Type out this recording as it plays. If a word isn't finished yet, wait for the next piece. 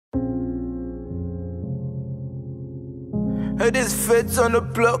Heard there's feds on the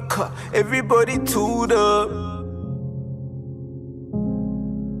block, everybody tooled up.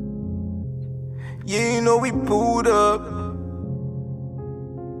 Yeah, you know we pulled up.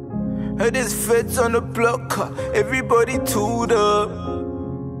 Heard there's feds on the block, everybody tooled up.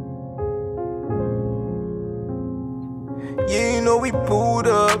 Yeah, you know we pulled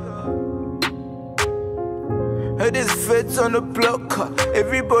up. Heard there's feds on the block,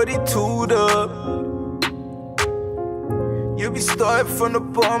 everybody tooled up. Yeah, we started from the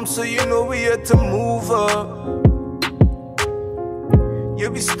bottom, so you know we had to move up. Yeah,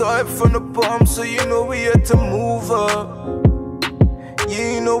 we started from the bottom, so you know we had to move up.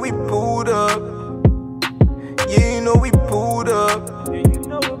 Yeah, you know we pulled up. Yeah, you know we pulled up.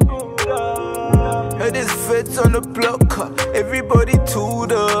 Heard there's feds on the block, everybody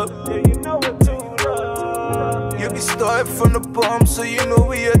tooled up. Yeah, we started from the bottom, so you know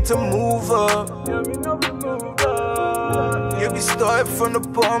we had to move up. Yeah, we started from the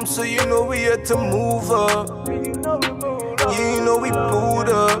bottom, so you know we had to move up. Yeah, you know we pulled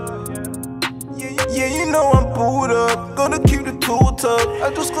up. Yeah, you know I'm pulled up. Gotta keep the tool tucked.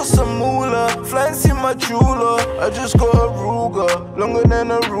 I just got some moolah, flying see my jeweler. I just got a Ruger, longer than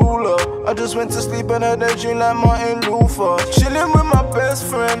a ruler. I just went to sleep and had a dream like Martin Luther. Chilling with my best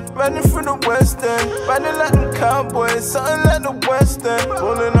friend, riding through the West End, riding like them cowboys, something like the West End.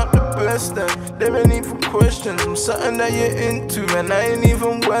 Rolling up the best end, there ain't even questions. I'm something that you're into, and I ain't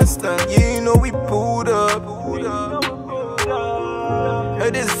even Western. Yeah, you know we pulled up.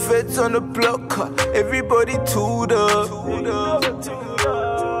 Heard there's feds on the block, everybody tooled up.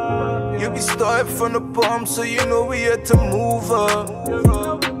 Yeah, we started from the bottom, so you know we had to move up.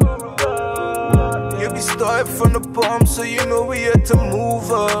 Yeah, we started from the bottom, so you know we had to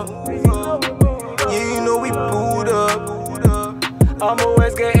move up. Yeah, you know we pulled up. I'm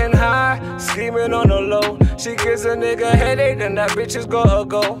always getting high, scheming on the low. She gives a nigga headache, then that bitch has gotta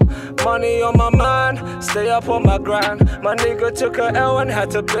go. Money on my mind, stay up on my grind. My nigga took a L and had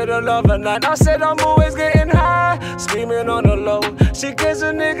to bid a love a night. I said I'm always getting high, scheming on the low. She gives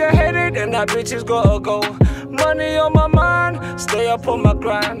a nigga headache, then that bitch has gotta go. Money on my mind, stay up on my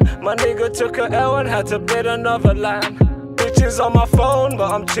grind. My nigga took a L and had to bid another line. Bitches on my phone,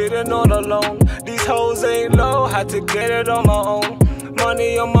 but I'm chillin' all alone. These hoes ain't low, had to get it on my own.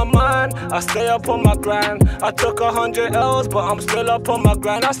 Money on my mind, I stay up on my grind. I took 100 L's, but I'm still up on my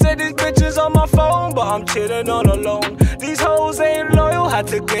grind. I said these bitches on my phone, but I'm chillin' all alone. These hoes ain't loyal, had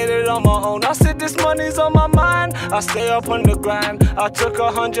to get it on my own. I said this money's on my mind, I stay up on the grind. I took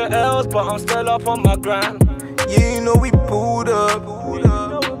 100 L's, but I'm still up on my grind. Yeah, you know we pulled up.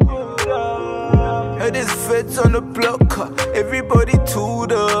 Heard there's feds on the block, everybody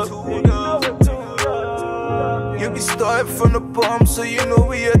tooled up. Yeah, we started from the bottom, so you know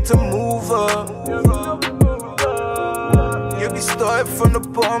we had to move up. Yeah, we started from the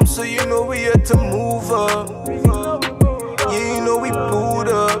bottom, so you know we had to move up. Yeah, you know we pulled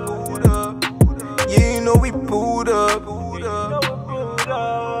up. Yeah, you know we pulled up.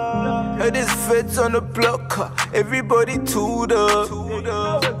 Heard there's feds on the block, everybody tooled up.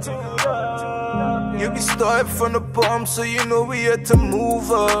 Yeah, we started from the bottom, so you know we had to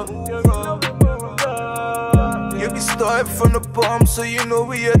move up. Yeah, we started from the bottom, so you know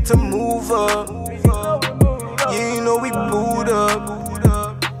we had to move up. Yeah, you know we pulled up.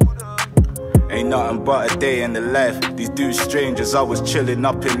 Ain't nothing but a day in the life. These dudes strangers, I was chilling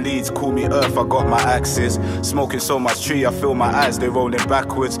up in Leeds. Call me Earth, I got my axes. Smoking so much tree, I feel my eyes, they rolling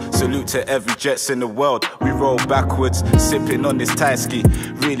backwards. Salute to every Jets in the world, we roll backwards. Sipping on this Thai ski,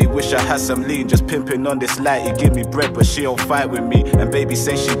 really wish I had some lean. Just pimping on this light, you give me bread but she don't fight with me. And baby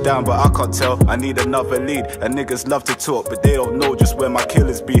say she down but I can't tell, I need another lead. And niggas love to talk but they don't know just where my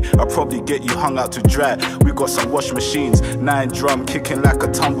killers be. I'll probably get you hung out to dry. We got some wash machines, 9 drum kicking like a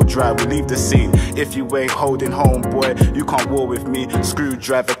tumble dry. We leave the scene. If you ain't holding home, boy, you can't war with me.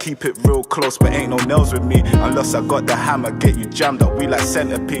 Screwdriver, keep it real close, but ain't no nails with me. Unless I got the hammer, get you jammed up, we like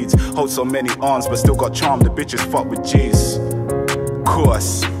centipedes. Hold so many arms, but still got charm, the bitches fuck with G's.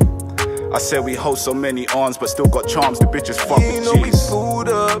 Course. I said we hold so many arms, but still got charms, the bitches fuck with G's. You know we pulled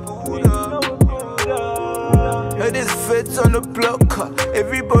up. Heard there's feds on the block,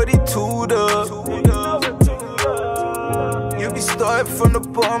 everybody tooled up. Yeah, we started from the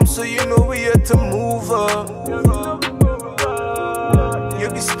bottom, so you know we had to move up. Yeah,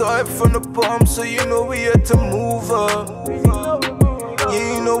 we started from the bottom, so you know we had to move up.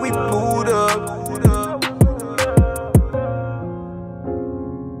 Yeah, you know we pulled up.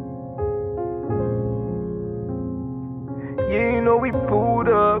 Yeah, you know we pulled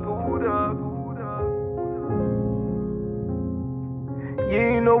up. Yeah,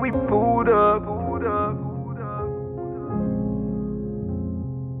 you know we pulled up.